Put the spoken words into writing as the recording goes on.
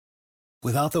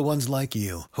Without the ones like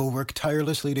you, who work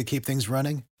tirelessly to keep things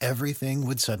running, everything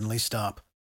would suddenly stop.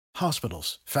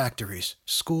 Hospitals, factories,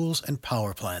 schools, and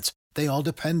power plants, they all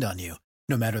depend on you.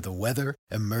 No matter the weather,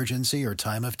 emergency, or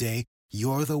time of day,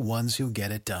 you're the ones who get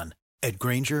it done. At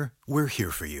Grainger, we're here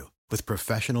for you with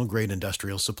professional-grade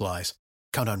industrial supplies.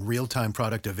 Count on real-time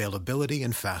product availability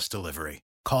and fast delivery.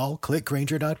 Call,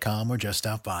 clickgrainger.com, or just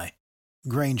stop by.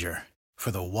 Grainger, for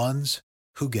the ones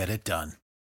who get it done.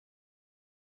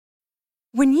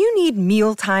 When you need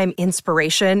mealtime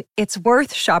inspiration, it's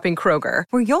worth shopping Kroger,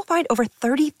 where you'll find over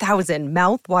 30,000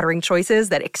 mouth-watering choices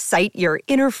that excite your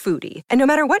inner foodie. And no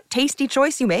matter what tasty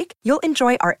choice you make, you'll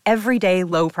enjoy our everyday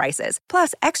low prices,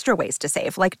 plus extra ways to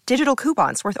save, like digital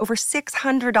coupons worth over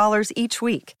 $600 each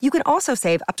week. You can also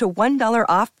save up to $1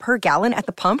 off per gallon at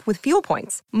the pump with fuel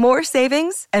points. More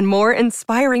savings and more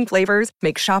inspiring flavors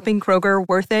make shopping Kroger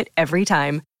worth it every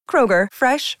time. Kroger,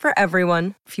 fresh for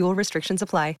everyone. Fuel restrictions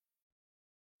apply.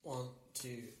 1,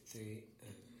 2, 3,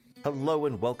 and... Hello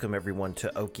and welcome everyone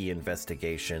to Okie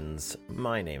Investigations.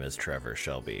 My name is Trevor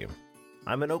Shelby.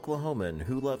 I'm an Oklahoman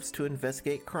who loves to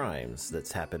investigate crimes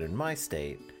that's happened in my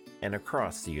state and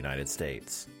across the United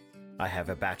States. I have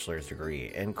a bachelor's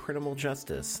degree in criminal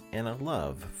justice and a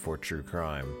love for true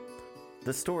crime.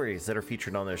 The stories that are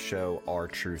featured on this show are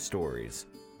true stories.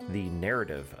 The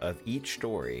narrative of each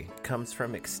story comes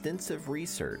from extensive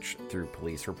research through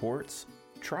police reports,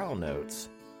 trial notes,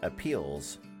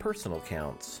 appeals, personal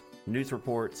accounts, news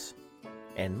reports,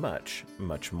 and much,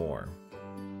 much more.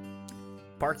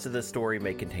 Parts of this story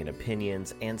may contain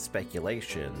opinions and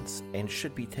speculations and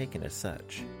should be taken as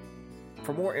such.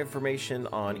 For more information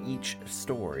on each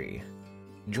story,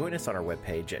 join us on our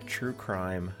webpage at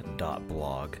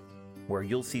truecrime.blog, where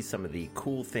you'll see some of the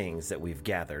cool things that we've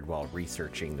gathered while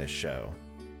researching this show.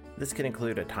 This can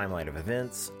include a timeline of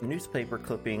events, newspaper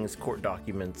clippings, court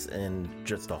documents, and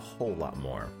just a whole lot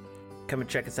more. Come and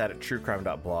check us out at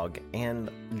truecrime.blog and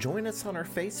join us on our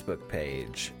Facebook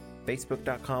page,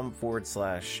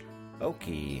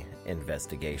 facebook.com/Okie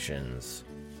Investigations.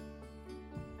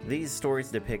 These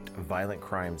stories depict violent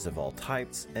crimes of all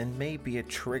types and may be a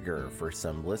trigger for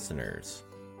some listeners.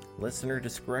 Listener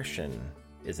discretion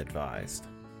is advised.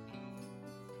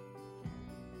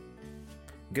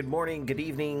 Good morning, good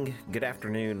evening, good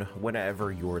afternoon,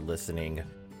 whenever you're listening.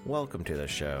 Welcome to the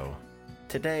show.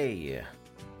 Today,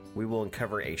 we will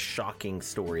uncover a shocking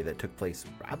story that took place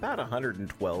about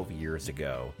 112 years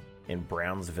ago in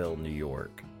Brownsville, New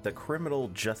York. The criminal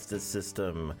justice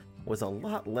system was a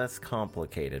lot less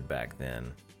complicated back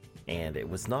then, and it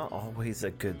was not always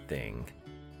a good thing.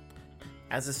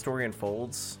 As the story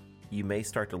unfolds, you may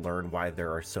start to learn why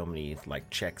there are so many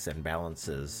checks and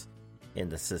balances in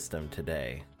the system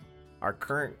today. Our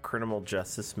current criminal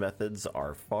justice methods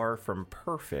are far from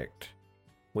perfect,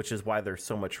 which is why there's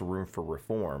so much room for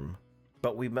reform.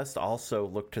 But we must also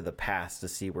look to the past to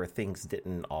see where things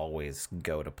didn't always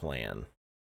go to plan.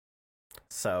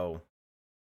 So,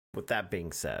 with that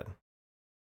being said,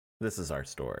 this is our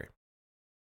story.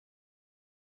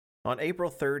 On April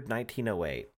 3rd,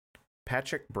 1908,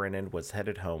 Patrick Brennan was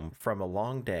headed home from a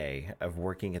long day of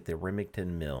working at the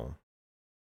Remington Mill.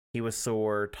 He was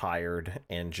sore, tired,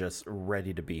 and just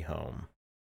ready to be home.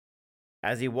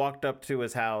 As he walked up to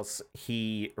his house,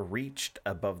 he reached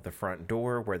above the front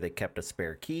door where they kept a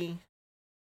spare key,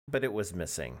 but it was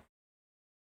missing.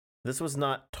 This was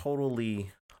not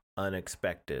totally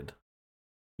unexpected.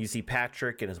 You see,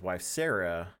 Patrick and his wife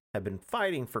Sarah have been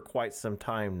fighting for quite some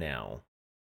time now.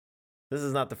 This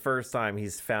is not the first time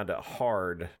he's found it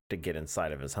hard to get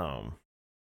inside of his home.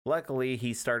 Luckily,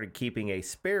 he started keeping a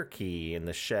spare key in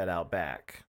the shed out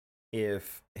back.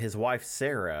 If his wife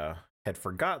Sarah had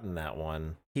forgotten that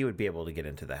one, he would be able to get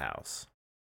into the house.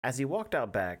 As he walked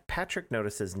out back, Patrick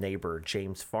noticed his neighbor,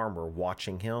 James Farmer,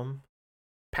 watching him.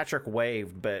 Patrick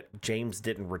waved, but James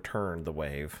didn't return the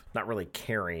wave, not really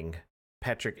caring.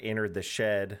 Patrick entered the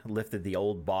shed, lifted the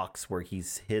old box where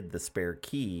he's hid the spare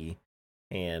key,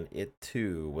 and it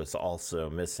too was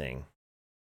also missing.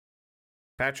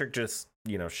 Patrick just,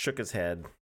 shook his head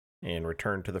and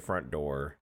returned to the front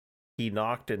door. He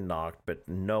knocked and knocked, but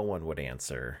no one would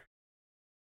answer.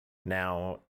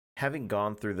 Now, having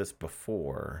gone through this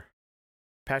before,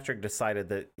 Patrick decided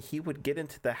that he would get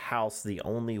into the house the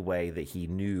only way that he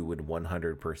knew would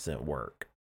 100% work.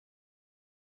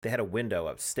 They had a window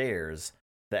upstairs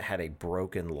that had a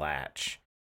broken latch,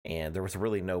 and there was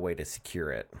really no way to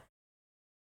secure it.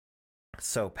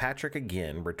 So Patrick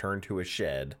again returned to his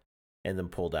shed and then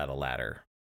pulled out a ladder.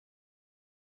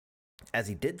 As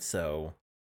he did so,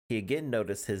 he again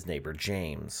noticed his neighbor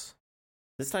James.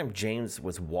 This time James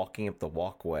was walking up the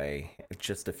walkway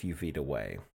just a few feet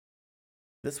away.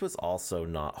 This was also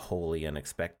not wholly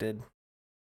unexpected.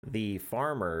 The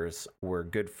farmers were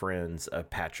good friends of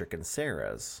Patrick and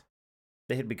Sarah's.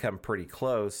 They had become pretty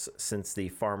close since the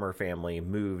farmer family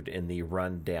moved in the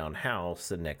run-down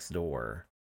house next door.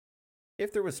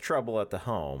 If there was trouble at the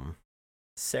home,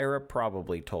 Sarah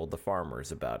probably told the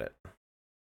farmers about it.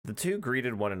 The two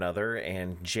greeted one another,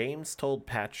 and James told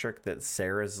Patrick that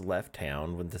Sarah's left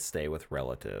town went to stay with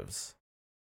relatives.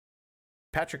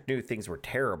 Patrick knew things were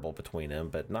terrible between them,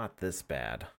 but not this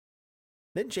bad.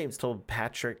 Then James told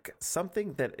Patrick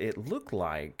something that it looked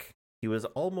like he was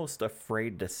almost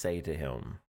afraid to say to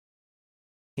him.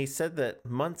 He said that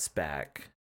months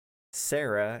back,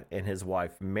 Sarah and his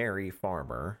wife, Mary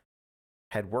Farmer,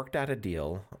 had worked out a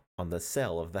deal on the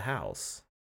sale of the house.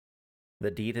 The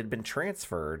deed had been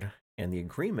transferred, and the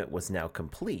agreement was now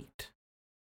complete.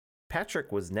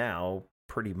 Patrick was now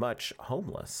pretty much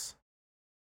homeless.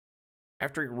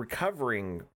 After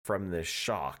recovering from this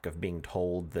shock of being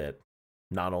told that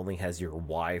not only has your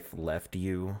wife left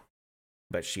you,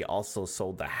 but she also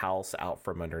sold the house out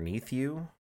from underneath you,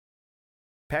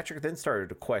 Patrick then started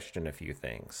to question a few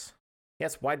things.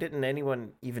 Yes, why didn't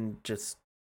anyone even just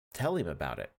tell him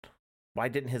about it? Why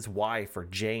didn't his wife or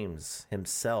James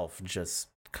himself just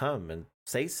come and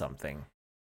say something?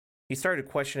 He started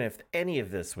questioning if any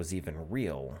of this was even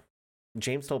real.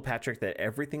 James told Patrick that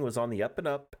everything was on the up and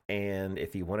up, and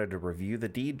if he wanted to review the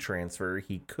deed transfer,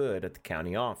 he could at the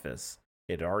county office.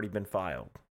 It had already been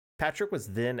filed. Patrick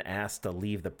was then asked to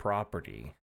leave the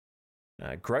property.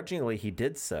 Grudgingly, he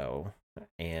did so,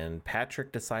 and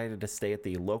Patrick decided to stay at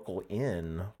the local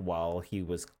inn while he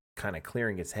was kind of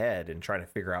clearing his head and trying to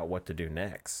figure out what to do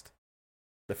next.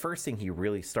 The first thing he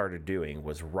really started doing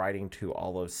was writing to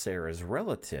all of Sarah's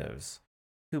relatives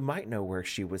who might know where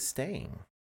she was staying.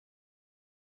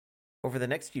 Over the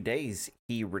next few days,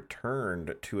 he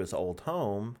returned to his old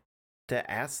home to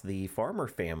ask the farmer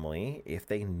family if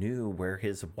they knew where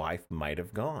his wife might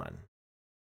have gone.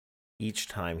 Each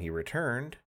time he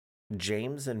returned,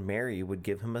 James and Mary would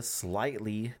give him a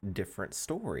slightly different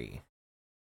story.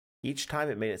 Each time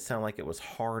it made it sound like it was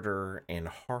harder and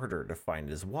harder to find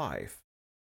his wife.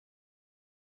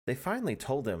 They finally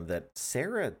told him that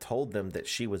Sarah told them that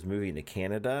she was moving to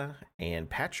Canada and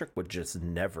Patrick would just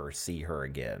never see her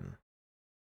again.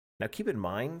 Now keep in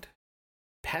mind,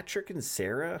 Patrick and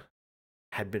Sarah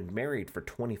had been married for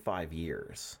 25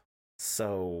 years.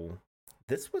 So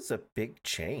this was a big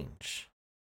change.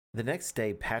 The next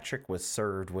day, Patrick was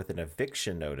served with an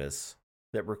eviction notice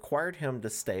that required him to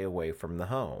stay away from the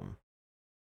home.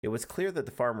 It was clear that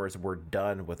the farmers were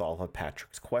done with all of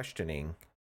Patrick's questioning,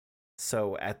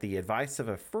 so at the advice of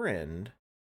a friend,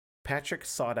 Patrick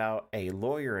sought out a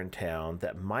lawyer in town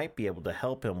that might be able to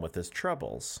help him with his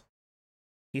troubles.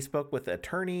 He spoke with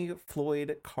attorney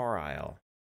Floyd Carlisle.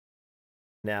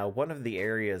 Now, one of the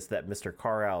areas that Mr.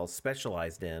 Carlisle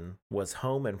specialized in was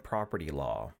home and property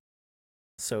law.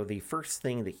 So the first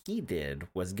thing that he did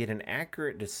was get an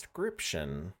accurate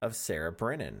description of Sarah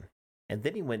Brennan. And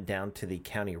then he went down to the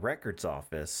county records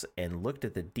office and looked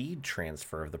at the deed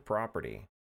transfer of the property.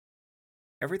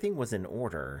 Everything was in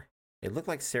order. It looked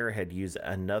like Sarah had used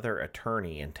another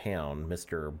attorney in town,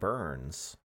 Mr.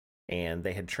 Burns, and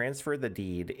they had transferred the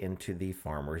deed into the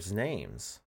farmers'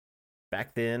 names.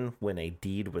 Back then, when a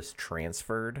deed was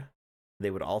transferred,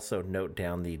 they would also note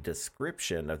down the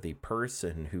description of the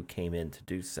person who came in to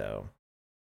do so.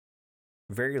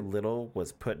 Very little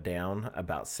was put down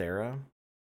about Sarah,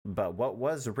 but what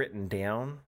was written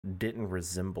down didn't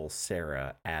resemble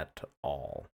Sarah at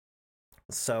all.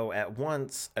 So at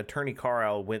once, Attorney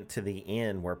Carlisle went to the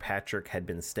inn where Patrick had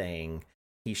been staying.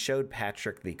 He showed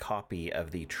Patrick the copy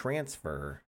of the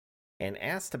transfer and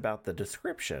asked about the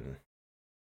description.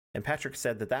 And Patrick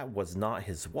said that that was not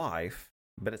his wife,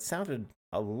 but it sounded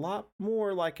a lot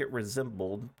more like it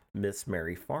resembled Miss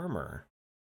Mary Farmer.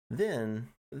 Then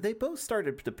they both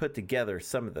started to put together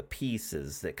some of the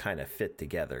pieces that kind of fit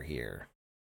together here.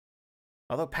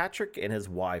 Although Patrick and his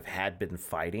wife had been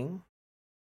fighting,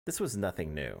 this was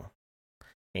nothing new,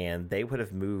 and they would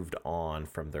have moved on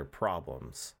from their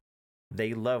problems.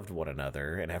 They loved one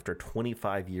another, and after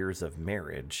 25 years of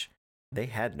marriage, they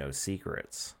had no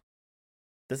secrets.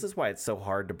 This is why it's so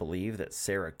hard to believe that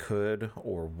Sarah could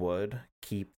or would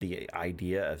keep the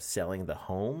idea of selling the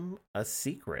home a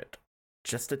secret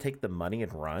just to take the money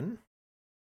and run.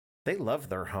 They loved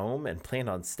their home and planned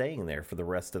on staying there for the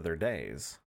rest of their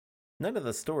days. None of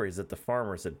the stories that the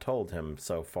farmers had told him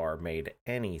so far made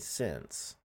any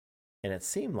sense, and it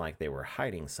seemed like they were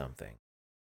hiding something.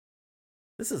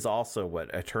 This is also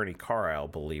what Attorney Carlisle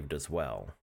believed as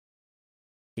well.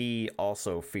 He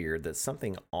also feared that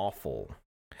something awful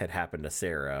had happened to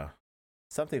Sarah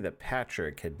something that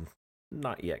Patrick had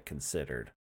not yet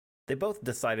considered. They both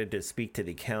decided to speak to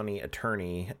the county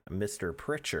attorney, Mr.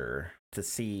 Pritchard, to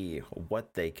see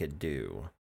what they could do.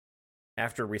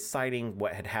 After reciting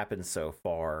what had happened so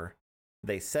far,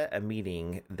 they set a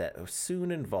meeting that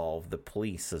soon involved the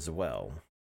police as well.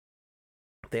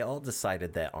 They all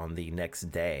decided that on the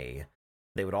next day,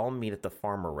 they would all meet at the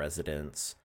farmer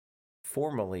residence,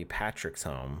 formerly Patrick's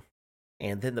home,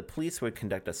 and then the police would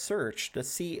conduct a search to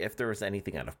see if there was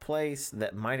anything out of place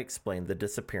that might explain the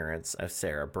disappearance of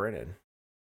Sarah Brennan.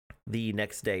 The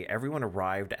next day, everyone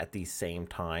arrived at the same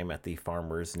time at the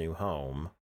farmer's new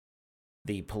home.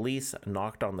 The police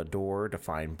knocked on the door to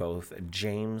find both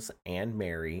James and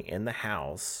Mary in the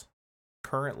house,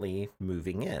 currently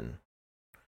moving in.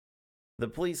 The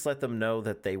police let them know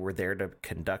that they were there to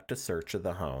conduct a search of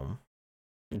the home.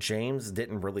 James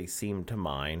didn't really seem to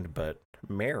mind, but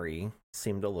Mary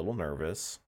seemed a little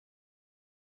nervous.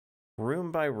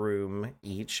 Room by room,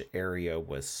 each area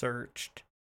was searched.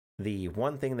 The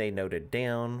one thing they noted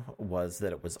down was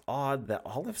that it was odd that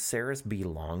all of Sarah's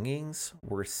belongings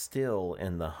were still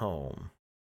in the home.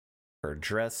 Her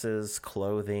dresses,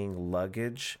 clothing,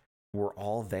 luggage were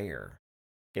all there.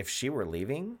 If she were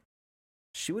leaving,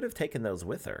 she would have taken those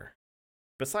with her.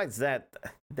 Besides that,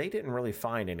 they didn't really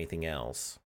find anything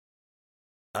else.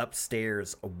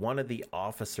 Upstairs, one of the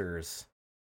officers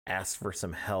asked for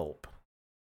some help.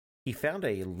 He found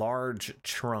a large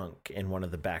trunk in one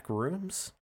of the back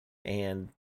rooms, and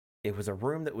it was a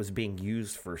room that was being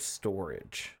used for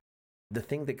storage. The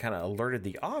thing that kind of alerted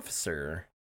the officer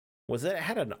was that it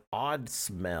had an odd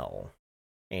smell,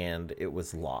 and it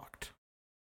was locked.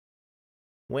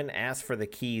 When asked for the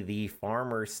key, the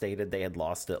farmer stated they had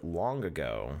lost it long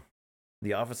ago.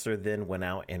 The officer then went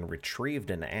out and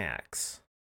retrieved an axe.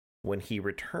 When he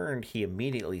returned, he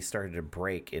immediately started to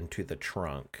break into the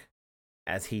trunk.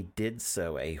 As he did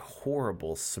so, a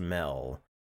horrible smell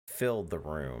filled the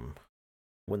room.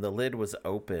 When the lid was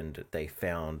opened, they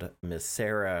found Miss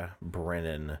Sarah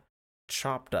Brennan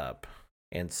chopped up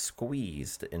and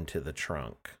squeezed into the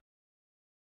trunk.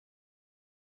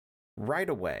 Right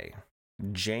away,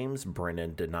 James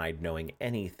Brennan denied knowing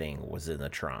anything was in the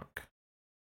trunk.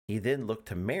 He then looked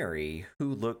to Mary,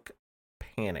 who looked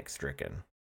panic-stricken.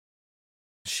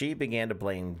 She began to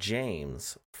blame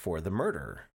James for the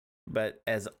murder, but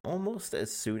almost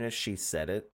as soon as she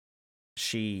said it,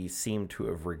 she seemed to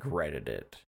have regretted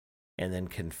it, and then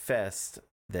confessed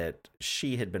that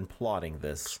she had been plotting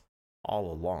this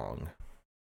all along,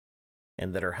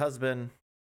 and that her husband,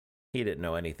 he didn't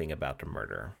know anything about the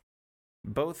murder.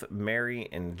 Both Mary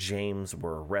and James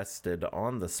were arrested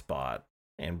on the spot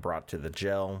and brought to the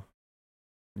jail.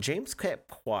 James kept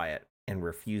quiet and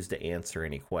refused to answer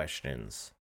any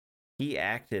questions. He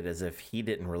acted as if he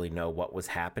didn't really know what was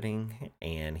happening,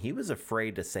 and he was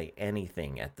afraid to say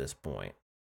anything at this point.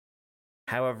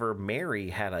 However,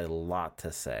 Mary had a lot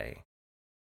to say.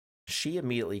 She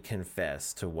immediately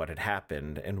confessed to what had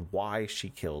happened and why she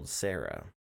killed Sarah.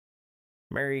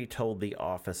 Mary told the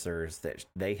officers that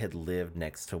they had lived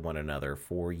next to one another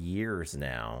for years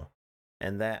now,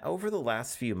 and that over the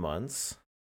last few months,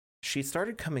 she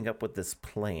started coming up with this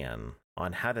plan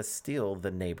on how to steal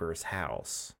the neighbor's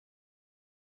house.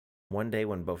 One day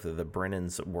when both of the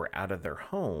Brennans were out of their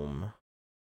home,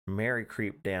 Mary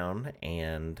creeped down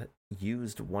and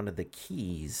used one of the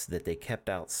keys that they kept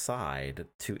outside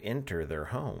to enter their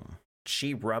home.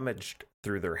 She rummaged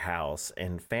through their house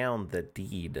and found the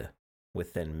deed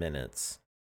within minutes.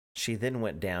 She then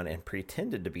went down and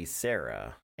pretended to be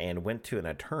Sarah and went to an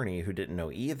attorney who didn't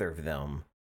know either of them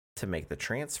to make the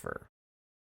transfer.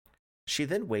 She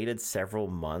then waited several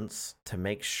months to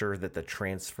make sure that the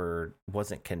transfer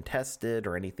wasn't contested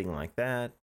or anything like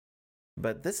that.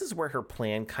 But this is where her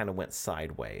plan kind of went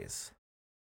sideways.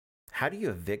 How do you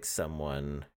evict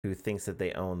someone who thinks that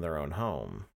they own their own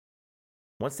home?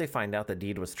 Once they find out the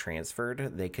deed was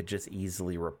transferred, they could just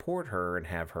easily report her and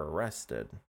have her arrested.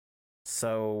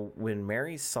 So when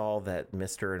Mary saw that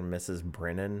Mr. and Mrs.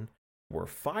 Brennan were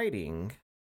fighting,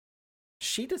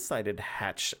 she decided to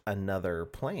hatch another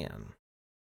plan.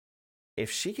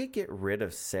 If she could get rid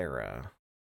of Sarah,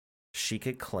 she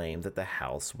could claim that the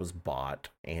house was bought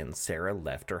and Sarah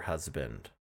left her husband.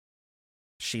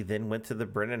 She then went to the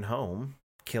Brennan home,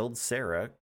 killed Sarah,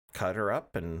 cut her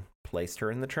up, and placed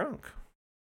her in the trunk.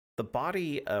 The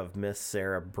body of Miss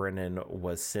Sarah Brennan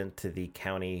was sent to the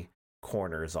county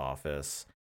coroner's office,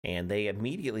 and they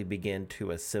immediately began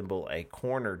to assemble a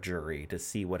coroner jury to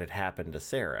see what had happened to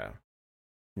Sarah.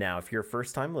 Now, if you're a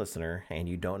first-time listener and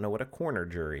you don't know what a coroner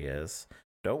jury is,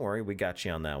 don't worry, we got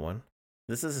you on that one.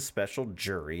 This is a special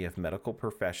jury of medical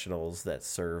professionals that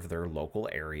serve their local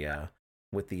area,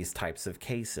 with these types of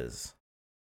cases.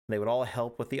 They would all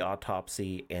help with the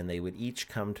autopsy, and they would each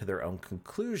come to their own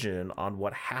conclusion on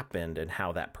what happened and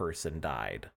how that person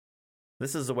died.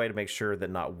 This is a way to make sure that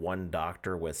not one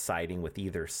doctor was siding with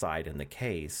either side in the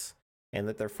case, and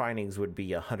that their findings would be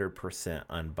 100%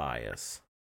 unbiased.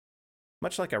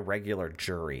 Much like a regular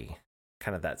jury,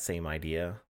 kind of that same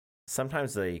idea.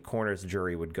 Sometimes the coroner's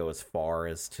jury would go as far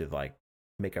as to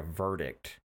make a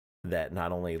verdict that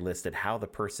not only listed how the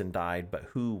person died, but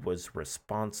who was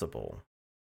responsible.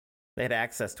 They had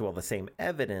access to all the same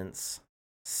evidence,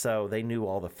 so they knew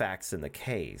all the facts in the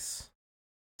case.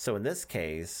 So in this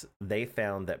case, they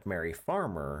found that Mary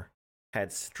Farmer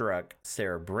had struck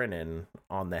Sarah Brennan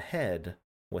on the head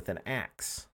with an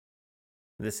axe.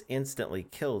 This instantly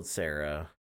killed Sarah,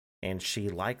 and she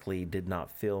likely did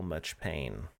not feel much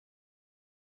pain.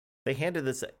 They handed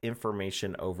this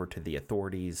information over to the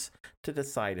authorities to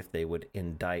decide if they would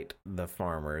indict the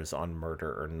Farmers on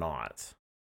murder or not.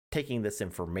 Taking this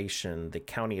information, the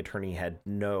county attorney had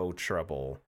no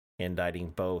trouble indicting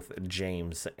both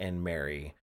James and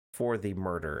Mary for the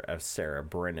murder of Sarah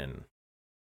Brennan.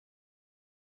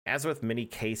 As with many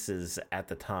cases at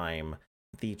the time,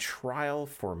 the trial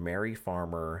for Mary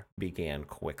Farmer began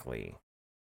quickly.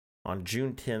 On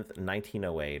June 10th,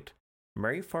 1908,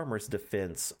 Mary Farmer's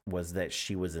defense was that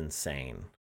she was insane.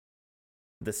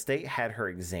 The state had her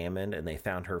examined and they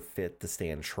found her fit to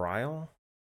stand trial,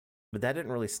 but that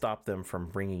didn't really stop them from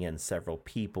bringing in several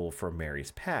people from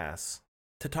Mary's past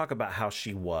to talk about how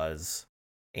she was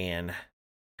and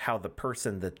how the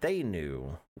person that they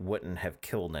knew wouldn't have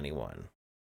killed anyone.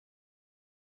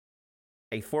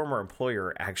 A former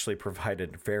employer actually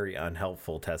provided very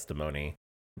unhelpful testimony.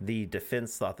 The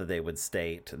defense thought that they would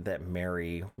state that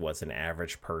Mary was an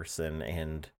average person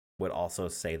and would also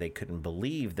say they couldn't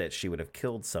believe that she would have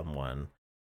killed someone.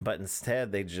 But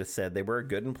instead, they just said they were a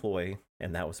good employee,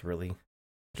 and that was really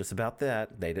just about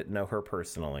that. They didn't know her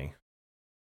personally.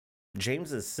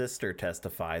 James's sister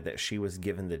testified that she was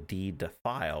given the deed to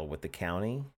file with the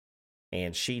county,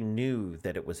 and she knew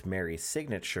that it was Mary's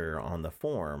signature on the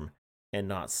form and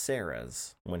not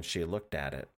Sarah's when she looked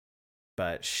at it.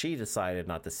 But she decided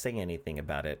not to say anything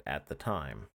about it at the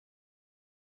time.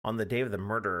 On the day of the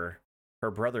murder,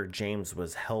 her brother James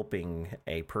was helping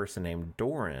a person named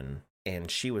Doran,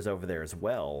 and she was over there as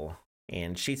well.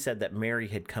 And she said that Mary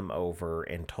had come over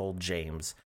and told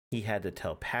James he had to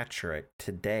tell Patrick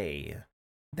today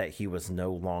that he was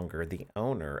no longer the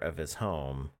owner of his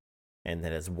home and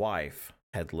that his wife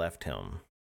had left him.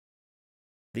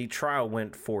 The trial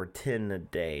went for 10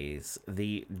 days.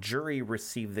 The jury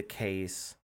received the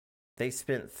case. They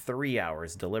spent 3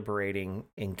 hours deliberating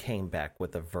and came back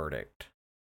with a verdict.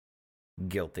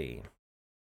 Guilty.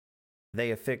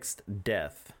 They affixed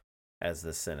death as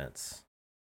the sentence.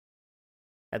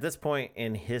 At this point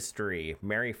in history,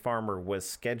 Mary Farmer was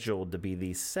scheduled to be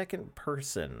the second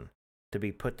person to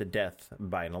be put to death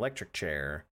by an electric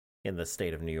chair in the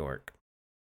state of New York.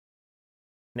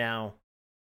 Now,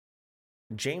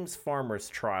 James Farmer's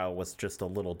trial was just a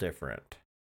little different.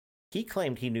 He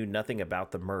claimed he knew nothing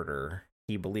about the murder.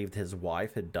 He believed his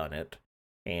wife had done it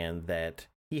and that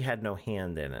he had no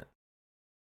hand in it.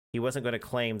 He wasn't going to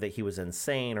claim that he was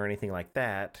insane or anything like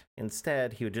that.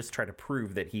 Instead, he would just try to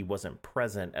prove that he wasn't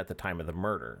present at the time of the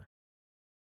murder.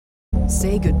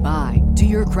 Say goodbye to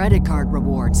your credit card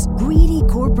rewards. Greedy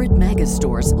corporate mega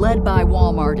stores, led by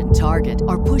Walmart and Target,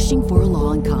 are pushing for a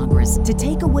law in Congress to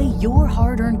take away your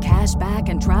hard-earned cash back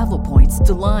and travel points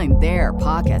to line their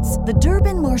pockets. The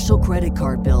Durbin-Marshall credit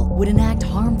card bill would enact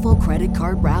harmful credit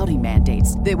card routing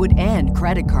mandates that would end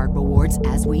credit card rewards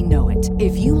as we know it.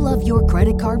 If you love your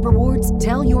credit card rewards,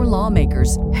 tell your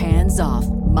lawmakers, hands off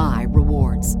my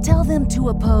rewards. Tell them to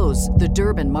oppose the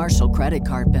Durbin-Marshall credit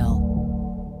card bill.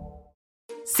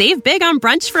 Save big on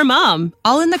brunch for mom,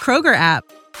 all in the Kroger app.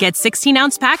 Get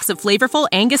 16-ounce packs of flavorful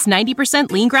Angus 90%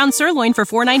 lean ground sirloin for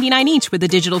 $4.99 each with a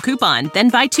digital coupon. Then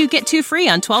buy 2, get 2 free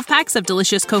on 12 packs of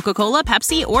delicious Coca-Cola,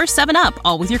 Pepsi, or 7-Up,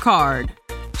 all with your card.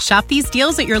 Shop these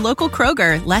deals at your local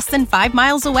Kroger, less than 5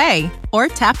 miles away. Or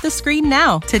tap the screen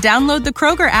now to download the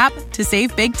Kroger app to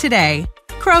save big today.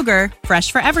 Kroger,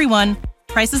 fresh for everyone.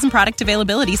 Prices and product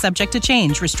availability subject to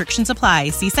change. Restrictions apply.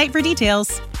 See site for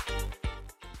details.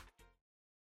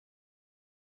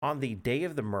 On the day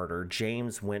of the murder,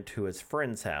 James went to his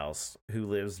friend's house, who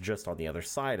lives just on the other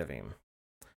side of him.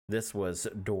 This was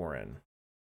Doran.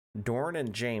 Doran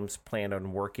and James planned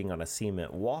on working on a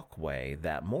cement walkway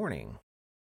that morning.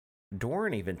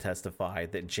 Doran even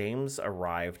testified that James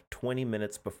arrived 20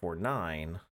 minutes before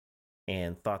 9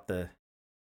 and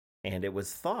it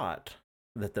was thought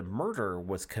that the murder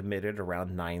was committed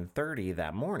around 9:30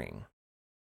 that morning.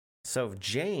 So if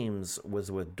James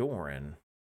was with Doran,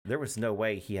 there was no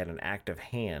way he had an active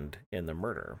hand in the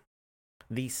murder.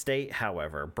 The state,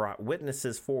 however, brought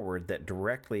witnesses forward that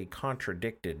directly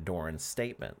contradicted Doran's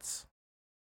statements.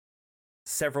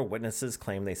 Several witnesses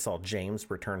claimed they saw James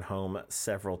return home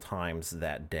several times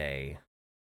that day.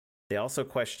 They also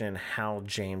questioned how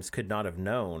James could not have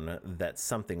known that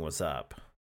something was up.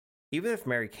 Even if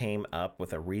Mary came up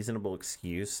with a reasonable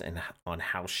excuse on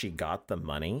how she got the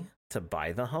money to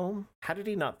buy the home, how did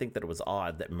he not think that it was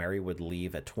odd that Mary would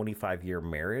leave a 25-year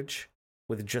marriage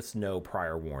with just no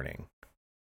prior warning?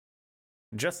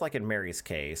 Just like in Mary's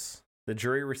case, the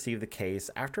jury received the case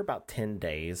after about 10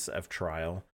 days of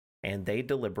trial, and they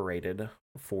deliberated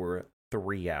for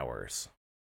 3 hours.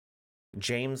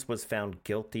 James was found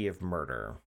guilty of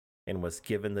murder and was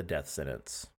given the death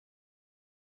sentence.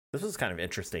 This was kind of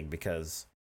interesting because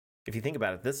if you think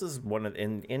about it, this is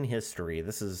in history,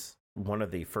 this is one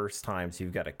of the first times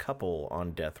you've got a couple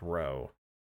on death row,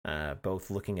 both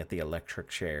looking at the electric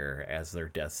chair as their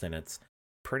death sentence.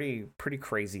 Pretty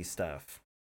crazy stuff.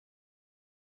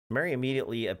 Mary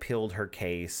immediately appealed her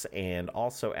case and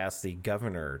also asked the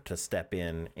governor to step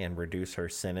in and reduce her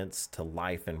sentence to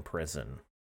life in prison.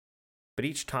 But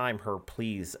each time her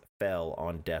pleas fell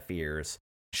on deaf ears,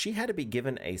 she had to be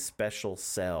given a special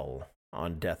cell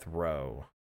on death row.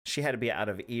 She had to be out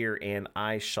of ear and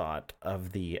eye shot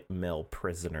of the male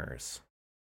prisoners.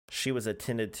 She was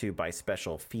attended to by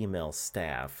special female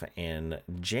staff, and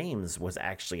James was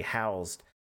actually housed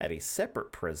at a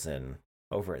separate prison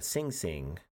over at Sing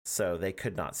Sing, so they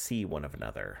could not see one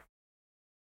another.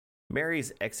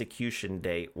 Mary's execution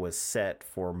date was set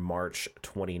for March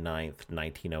 29th,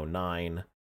 1909.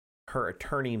 Her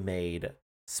attorney made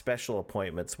special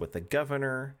appointments with the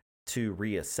governor to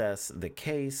reassess the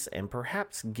case and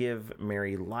perhaps give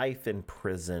Mary life in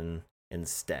prison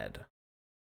instead.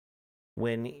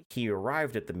 When he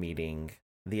arrived at the meeting,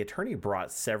 the attorney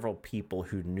brought several people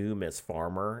who knew Miss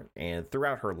Farmer and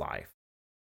throughout her life,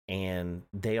 and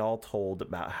they all told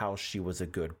about how she was a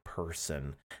good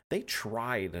person. They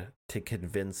tried to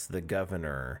convince the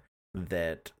governor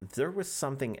that there was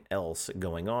something else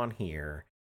going on here,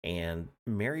 and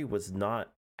Mary was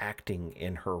not acting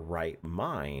in her right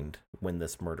mind when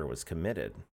this murder was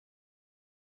committed.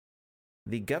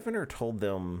 The governor told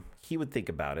them he would think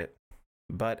about it,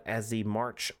 but as the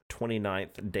March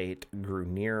 29th date grew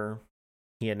nearer,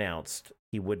 he announced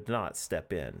he would not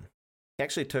step in. He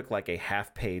actually took like a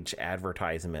half-page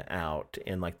advertisement out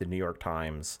in like the New York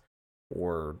Times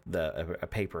or a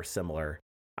paper similar,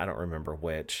 I don't remember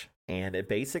which, and it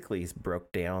basically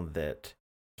broke down that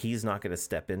he's not going to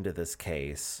step into this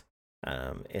case.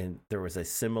 And there was a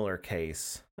similar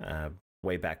case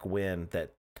way back when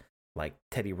that like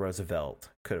Teddy Roosevelt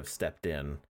could have stepped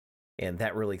in, and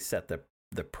that really set the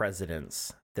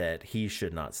precedence that he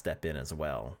should not step in as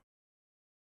well.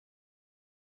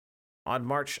 On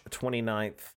March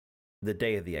 29th, the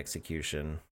day of the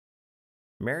execution,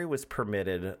 Mary was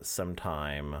permitted some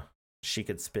time she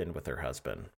could spend with her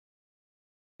husband.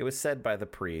 It was said by the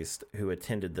priest who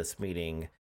attended this meeting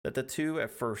that the two at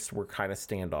first were kind of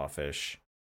standoffish,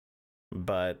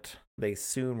 but they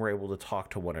soon were able to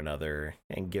talk to one another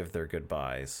and give their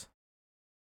goodbyes.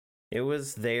 It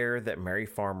was there that Mary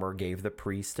Farmer gave the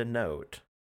priest a note,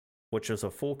 which was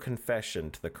a full confession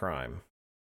to the crime.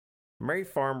 Mary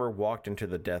Farmer walked into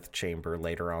the death chamber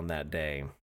later on that day,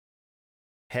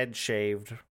 head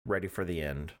shaved, ready for the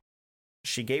end.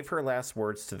 She gave her last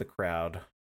words to the crowd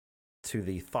to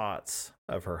the thoughts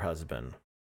of her husband,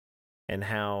 and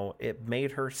how it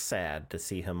made her sad to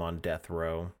see him on death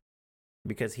row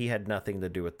because he had nothing to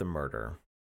do with the murder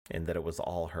and that it was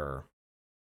all her.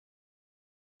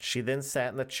 She then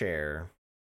sat in the chair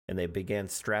and they began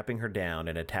strapping her down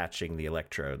and attaching the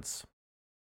electrodes.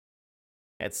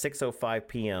 At 6:05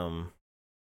 p.m.,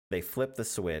 they flipped the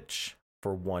switch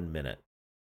for 1 minute.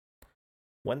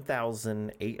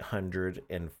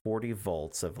 1,840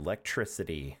 volts of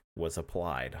electricity was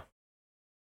applied.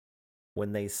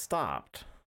 When they stopped,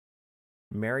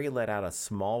 Mary let out a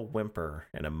small whimper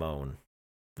and a moan.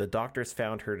 The doctors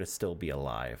found her to still be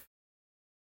alive.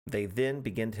 They then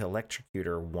began to electrocute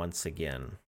her once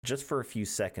again, just for a few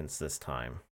seconds this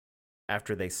time.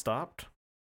 After they stopped,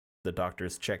 the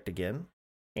doctors checked again,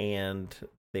 and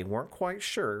they weren't quite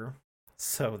sure,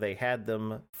 so they had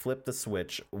them flip the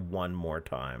switch one more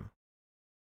time.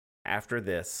 After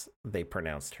this, they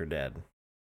pronounced her dead.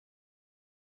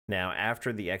 Now,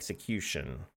 after the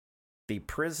execution, the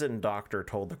prison doctor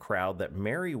told the crowd that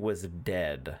Mary was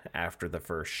dead after the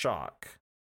first shock,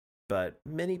 but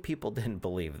many people didn't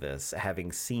believe this,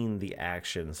 having seen the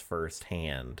actions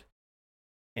firsthand.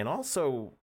 And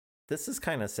also, this is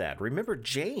kind of sad. Remember,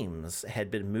 James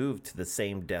had been moved to the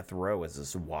same death row as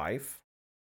his wife.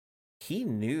 He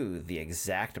knew the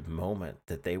exact moment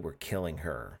that they were killing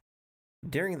her.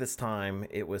 During this time,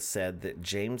 it was said that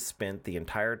James spent the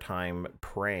entire time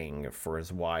praying for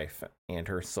his wife and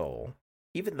her soul,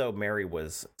 even though Mary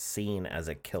was seen as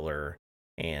a killer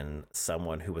and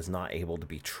someone who was not able to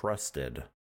be trusted.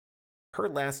 Her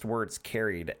last words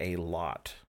carried a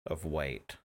lot of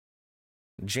weight.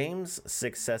 James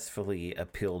successfully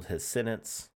appealed his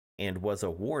sentence and was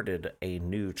awarded a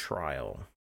new trial.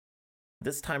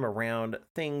 This time around,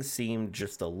 things seemed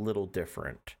just a little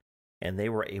different, and they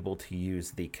were able to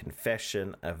use the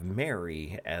confession of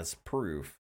Mary as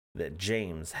proof that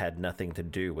James had nothing to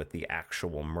do with the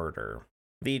actual murder.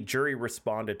 The jury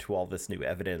responded to all this new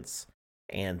evidence,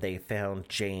 and they found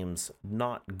James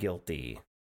not guilty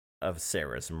of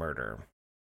Sarah's murder.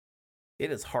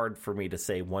 It is hard for me to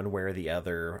say one way or the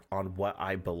other on what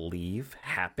I believe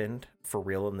happened for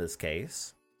real in this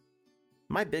case.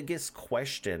 My biggest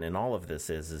question in all of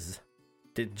this is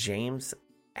did James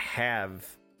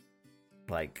have,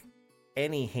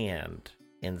 any hand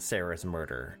in Sarah's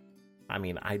murder? I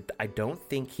mean, I don't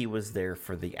think he was there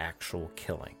for the actual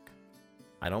killing.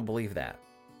 I don't believe that.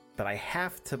 But I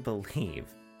have to believe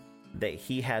that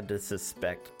he had to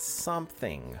suspect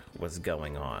something was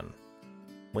going on.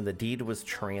 When the deed was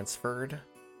transferred,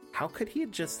 how could he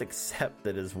just accept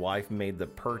that his wife made the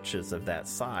purchase of that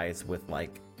size with,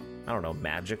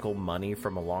 magical money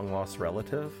from a long-lost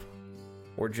relative?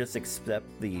 Or just accept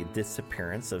the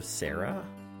disappearance of Sarah?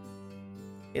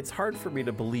 It's hard for me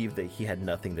to believe that he had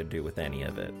nothing to do with any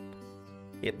of it.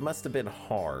 It must have been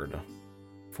hard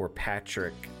for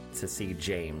Patrick to see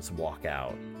James walk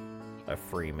out a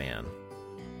free man.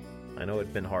 I know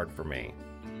it'd been hard for me.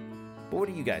 But what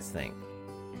do you guys think?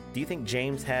 Do you think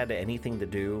James had anything to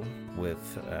do with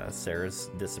Sarah's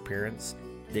disappearance?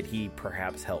 Did he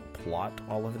perhaps help plot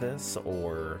all of this?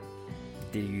 Or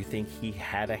do you think he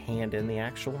had a hand in the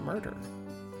actual murder?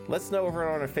 Let us know over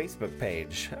on our Facebook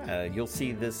page. You'll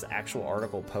see this actual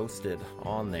article posted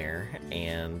on there.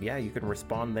 And yeah, you can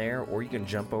respond there, or you can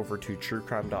jump over to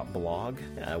truecrime.blog,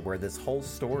 where this whole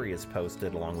story is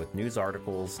posted along with news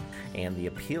articles and the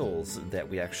appeals that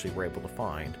we actually were able to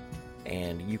find.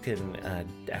 And you can,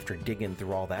 after digging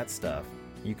through all that stuff,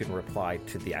 you can reply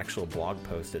to the actual blog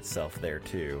post itself there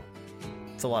too.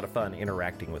 It's a lot of fun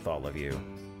interacting with all of you.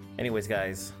 Anyways,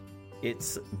 guys,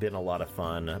 it's been a lot of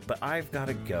fun, but I've got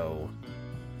to go.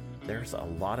 There's a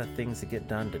lot of things to get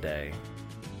done today.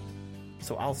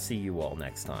 So I'll see you all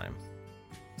next time.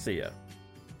 See ya.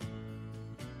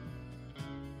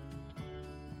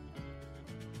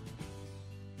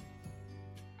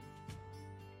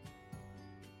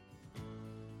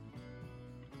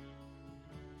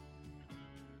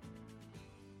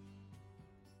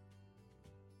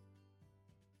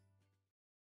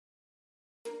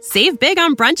 Save big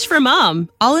on brunch for mom,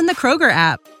 all in the Kroger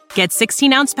app. Get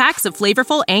 16-ounce packs of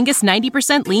flavorful Angus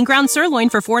 90% lean ground sirloin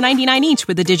for $4.99 each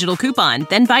with a digital coupon.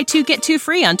 Then buy 2, get 2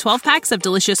 free on 12 packs of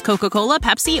delicious Coca-Cola,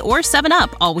 Pepsi, or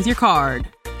 7-Up, all with your card.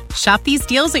 Shop these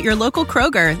deals at your local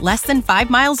Kroger, less than 5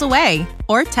 miles away.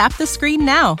 Or tap the screen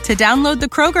now to download the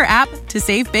Kroger app to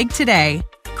save big today.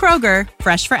 Kroger,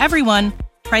 fresh for everyone.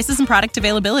 Prices and product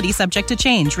availability subject to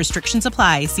change. Restrictions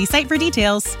apply. See site for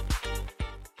details.